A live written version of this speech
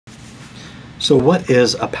So what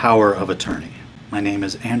is a power of attorney? My name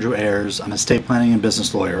is Andrew Ayers. I'm an estate planning and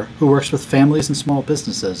business lawyer who works with families and small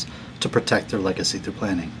businesses to protect their legacy through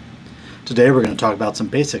planning. Today we're going to talk about some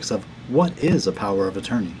basics of what is a power of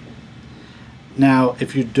attorney. Now,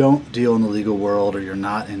 if you don't deal in the legal world or you're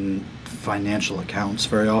not in financial accounts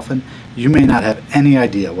very often, you may not have any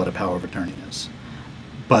idea what a power of attorney is.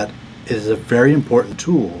 But it is a very important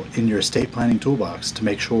tool in your estate planning toolbox to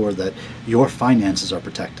make sure that your finances are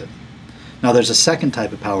protected. Now, there's a second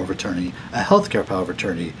type of power of attorney, a healthcare power of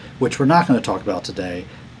attorney, which we're not going to talk about today,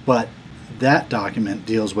 but that document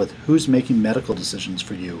deals with who's making medical decisions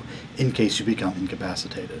for you in case you become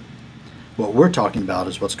incapacitated. What we're talking about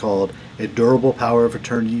is what's called a durable power of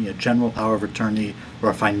attorney, a general power of attorney, or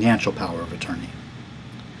a financial power of attorney.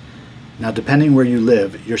 Now, depending where you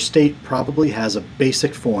live, your state probably has a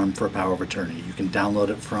basic form for a power of attorney. You can download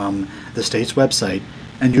it from the state's website,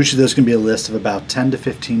 and usually there's going to be a list of about 10 to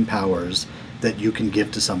 15 powers that you can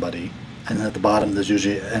give to somebody. And then at the bottom there's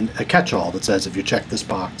usually a catch-all that says if you check this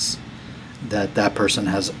box, that person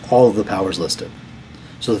has all of the powers listed.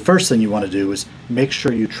 So the first thing you want to do is make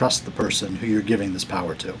sure you trust the person who you're giving this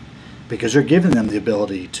power to, because you're giving them the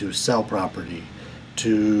ability to sell property,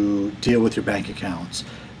 to deal with your bank accounts,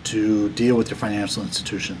 to deal with your financial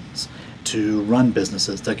institutions, to run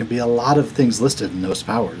businesses. There can be a lot of things listed in those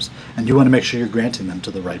powers, and you want to make sure you're granting them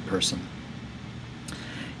to the right person.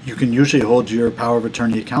 You can usually hold your power of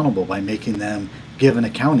attorney accountable by making them give an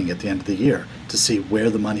accounting at the end of the year to see where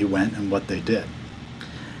the money went and what they did.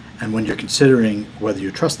 And when you're considering whether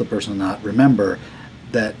you trust the person or not, remember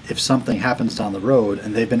that if something happens down the road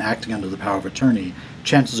and they've been acting under the power of attorney,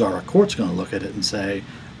 chances are a court's going to look at it and say,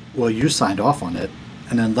 well, you signed off on it,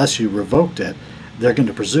 and unless you revoked it, they're going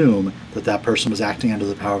to presume that that person was acting under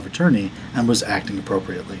the power of attorney and was acting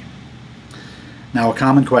appropriately. Now, a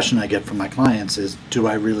common question I get from my clients is, do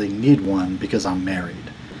I really need one because I'm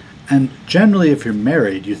married? And generally, if you're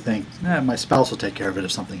married, you think, my spouse will take care of it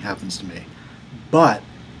if something happens to me. But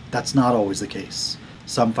that's not always the case.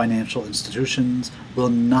 Some financial institutions will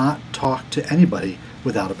not talk to anybody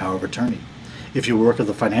without a power of attorney. If you work with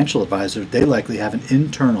a financial advisor, they likely have an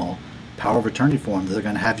internal power of attorney form that they're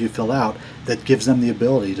going to have you fill out that gives them the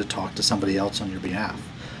ability to talk to somebody else on your behalf.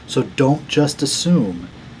 So don't just assume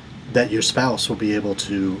that your spouse will be able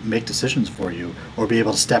to make decisions for you or be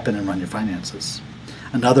able to step in and run your finances.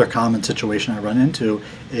 Another common situation I run into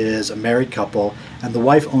is a married couple, and the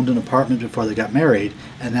wife owned an apartment before they got married,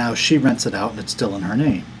 and now she rents it out and it's still in her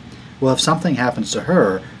name. Well, if something happens to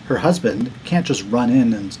her, her husband can't just run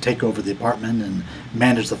in and take over the apartment and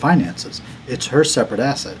manage the finances. It's her separate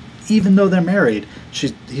asset. Even though they're married,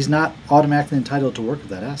 he's not automatically entitled to work with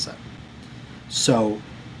that asset. So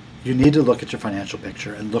you need to look at your financial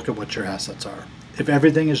picture and look at what your assets are. If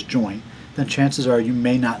everything is joint, then chances are you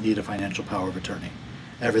may not need a financial power of attorney.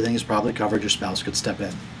 Everything is probably covered, your spouse could step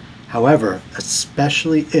in. However,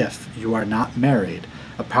 especially if you are not married,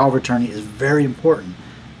 a power of attorney is very important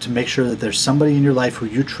to make sure that there's somebody in your life who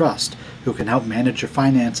you trust who can help manage your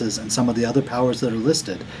finances and some of the other powers that are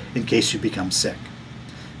listed in case you become sick.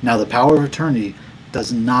 Now, the power of attorney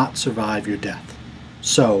does not survive your death.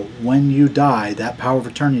 So when you die, that power of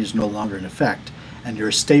attorney is no longer in effect, and your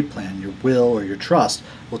estate plan, your will, or your trust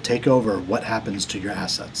will take over what happens to your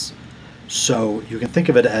assets. So you can think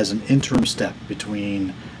of it as an interim step between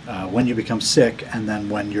when you become sick and then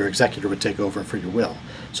when your executor would take over for your will.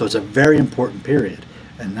 So it's a very important period,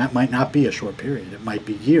 and that might not be a short period. It might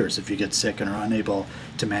be years if you get sick and are unable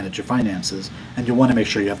to manage your finances, and you want to make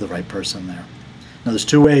sure you have the right person there. Now, there's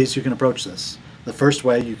two ways you can approach this. The first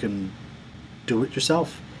way, you can do it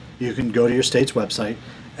yourself. You can go to your state's website,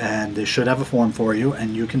 and they should have a form for you,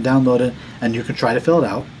 and you can download it, and you can try to fill it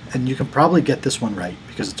out, and you can probably get this one right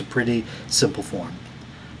because it's a pretty simple form.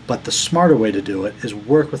 But the smarter way to do it is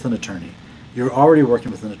work with an attorney. You're already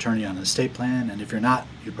working with an attorney on an estate plan, and if you're not,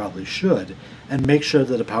 you probably should, and make sure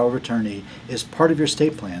that a power of attorney is part of your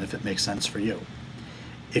estate plan if it makes sense for you.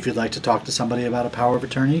 If you'd like to talk to somebody about a power of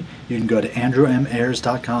attorney, you can go to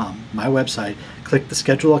andrewmayers.com, my website, click the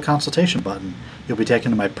Schedule a Consultation button. You'll be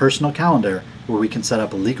taken to my personal calendar where we can set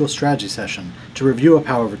up a legal strategy session to review a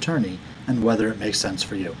power of attorney and whether it makes sense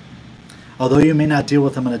for you. Although you may not deal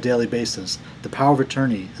with them on a daily basis, the power of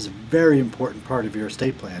attorney is a very important part of your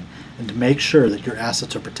estate plan and to make sure that your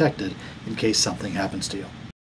assets are protected in case something happens to you.